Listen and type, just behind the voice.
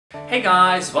Hey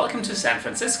guys, welcome to San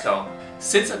Francisco.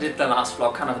 Since I did the last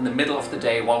vlog kind of in the middle of the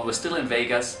day while we were still in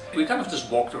Vegas, we kind of just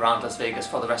walked around Las Vegas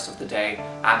for the rest of the day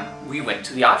and we went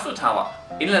to the Eiffel Tower.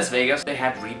 In Las Vegas they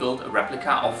had rebuilt a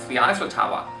replica of the Eiffel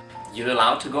Tower. You're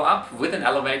allowed to go up with an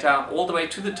elevator all the way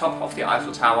to the top of the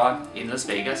Eiffel Tower in Las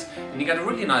Vegas, and you got a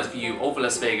really nice view over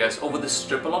Las Vegas, over the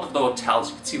strip, a lot of the hotels.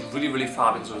 You could see really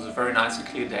far because it was a very nice and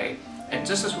clear day. And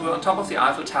just as we were on top of the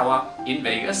Eiffel Tower in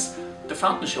Vegas, the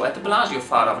fountain show at the Bellagio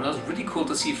fired off, and it was really cool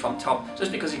to see from top,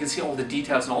 just because you can see all the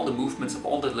details and all the movements of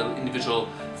all the little individual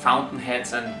fountain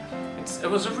heads, and it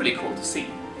was really cool to see.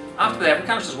 After that we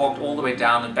kind of just walked all the way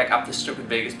down and back up the strip in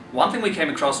Vegas. One thing we came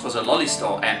across was a lolly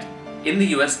store, and in the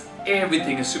US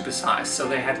everything is supersized, so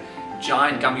they had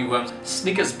giant gummy worms,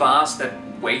 Snickers bars that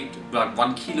weighed like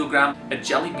 1 kilogram, a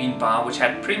jelly bean bar which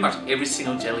had pretty much every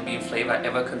single jelly bean flavor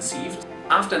ever conceived.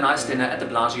 After a nice dinner at the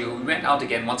Bellagio, we went out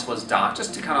again once it was dark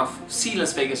just to kind of see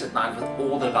Las Vegas at night with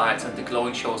all the lights and the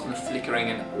glowing shows and the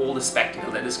flickering and all the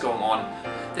spectacle that is going on.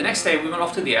 The next day we went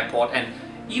off to the airport, and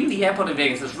even the airport in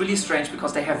Vegas is really strange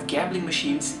because they have gambling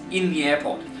machines in the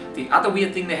airport. The other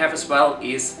weird thing they have as well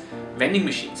is vending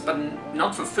machines, but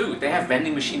not for food. They have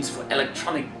vending machines for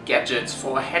electronic gadgets,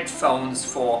 for headphones,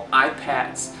 for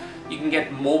iPads. You can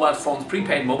get mobile phones,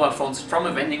 prepaid mobile phones from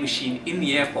a vending machine in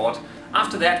the airport.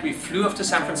 After that we flew off to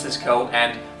San Francisco,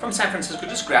 and from San Francisco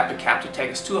just grabbed a cab to take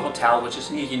us to a hotel which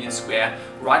is near Union Square,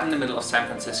 right in the middle of San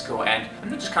Francisco, and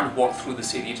then just kind of walk through the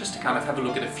city just to kind of have a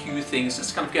look at a few things,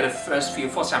 just kind of get a first feel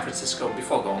for San Francisco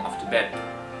before going off to bed.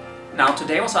 Now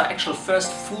today was our actual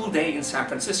first full day in San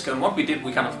Francisco, and what we did,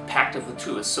 we kind of packed it with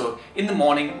tours. So in the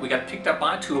morning we got picked up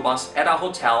by a tour bus at our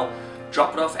hotel,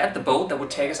 dropped off at the boat that would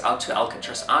take us out to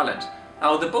Alcatraz Island.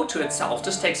 Now the boat tour itself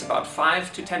just takes about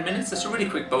 5 to 10 minutes. It's a really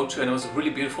quick boat tour, and it was a really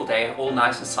beautiful day, all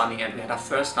nice and sunny, and we had our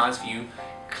first nice view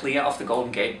clear of the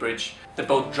Golden Gate Bridge. The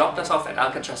boat dropped us off at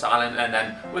Alcatraz Island, and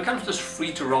then we're kind of just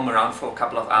free to roam around for a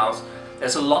couple of hours.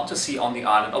 There's a lot to see on the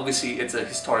island. Obviously it's a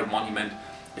historic monument.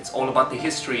 It's all about the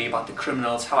history, about the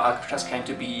criminals, how Alcatraz came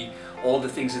to be, all the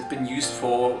things it's been used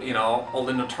for, you know, all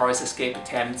the notorious escape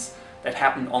attempts that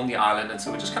happened on the island. And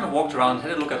so we just kind of walked around,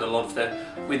 had a look at a lot of the...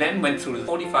 We then went through the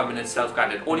 45-minute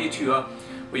self-guided audio tour,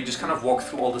 where you just kind of walk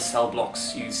through all the cell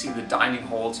blocks. You see the dining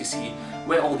halls, you see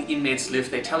where all the inmates live.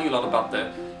 They tell you a lot about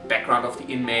the background of the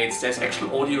inmates. There's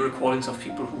actual audio recordings of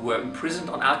people who were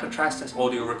imprisoned on Alcatraz. There's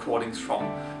audio recordings from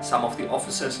some of the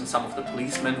officers and some of the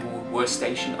policemen who were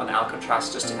stationed on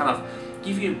Alcatraz, just to kind of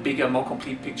give you a bigger, more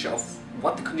complete picture of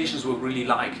what the conditions were really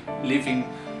like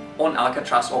living on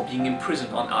Alcatraz or being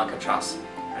imprisoned on Alcatraz.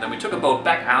 And then we took a boat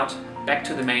back out, back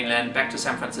to the mainland, back to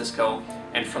San Francisco,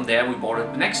 and from there we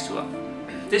boarded the next tour.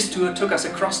 This tour took us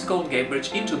across the Golden Gate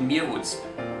Bridge into Muir Woods.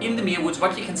 In the Muir Woods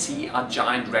what you can see are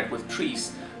giant redwood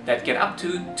trees that get up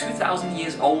to 2,000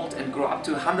 years old and grow up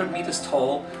to 100 meters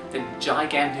tall. They're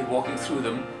gigantic walking through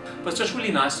them. But it's just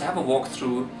really nice to have a walk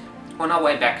through. On our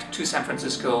way back to San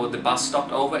Francisco, the bus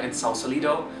stopped over in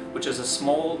Sausalito, which is a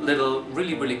small little,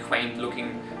 really quaint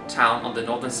looking town on the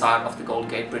northern side of the Golden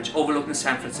Gate Bridge, overlooking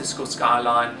San Francisco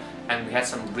skyline, and we had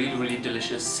some really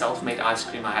delicious self-made ice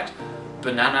cream. I had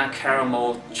banana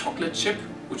caramel chocolate chip,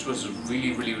 which was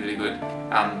really good,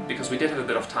 because we did have a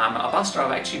bit of time. Our bus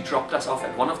driver actually dropped us off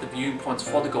at one of the viewing points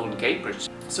for the Golden Gate Bridge.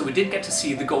 So we did get to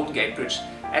see the Golden Gate Bridge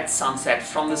at sunset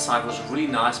from the side. It was really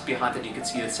nice. Behind that you can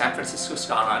see the San Francisco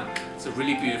skyline. It's a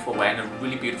really beautiful way, and a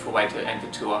really beautiful way to end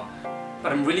the tour.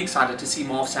 But I'm really excited to see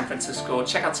more of San Francisco,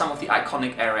 check out some of the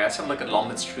iconic areas, have a look at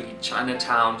Lombard Street,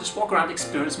 Chinatown, just walk around,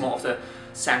 experience more of the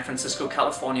San Francisco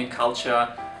Californian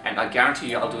culture, and I guarantee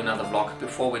you I'll do another vlog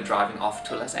before we're driving off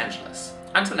to Los Angeles.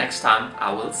 Until next time,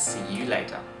 I will see you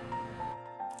later.